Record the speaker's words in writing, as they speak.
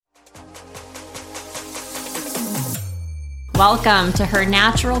Welcome to Her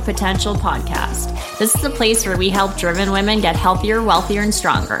Natural Potential podcast. This is the place where we help driven women get healthier, wealthier, and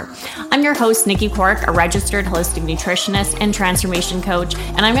stronger. I'm your host, Nikki Cork, a registered holistic nutritionist and transformation coach,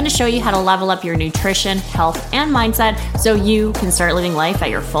 and I'm going to show you how to level up your nutrition, health, and mindset so you can start living life at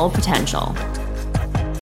your full potential.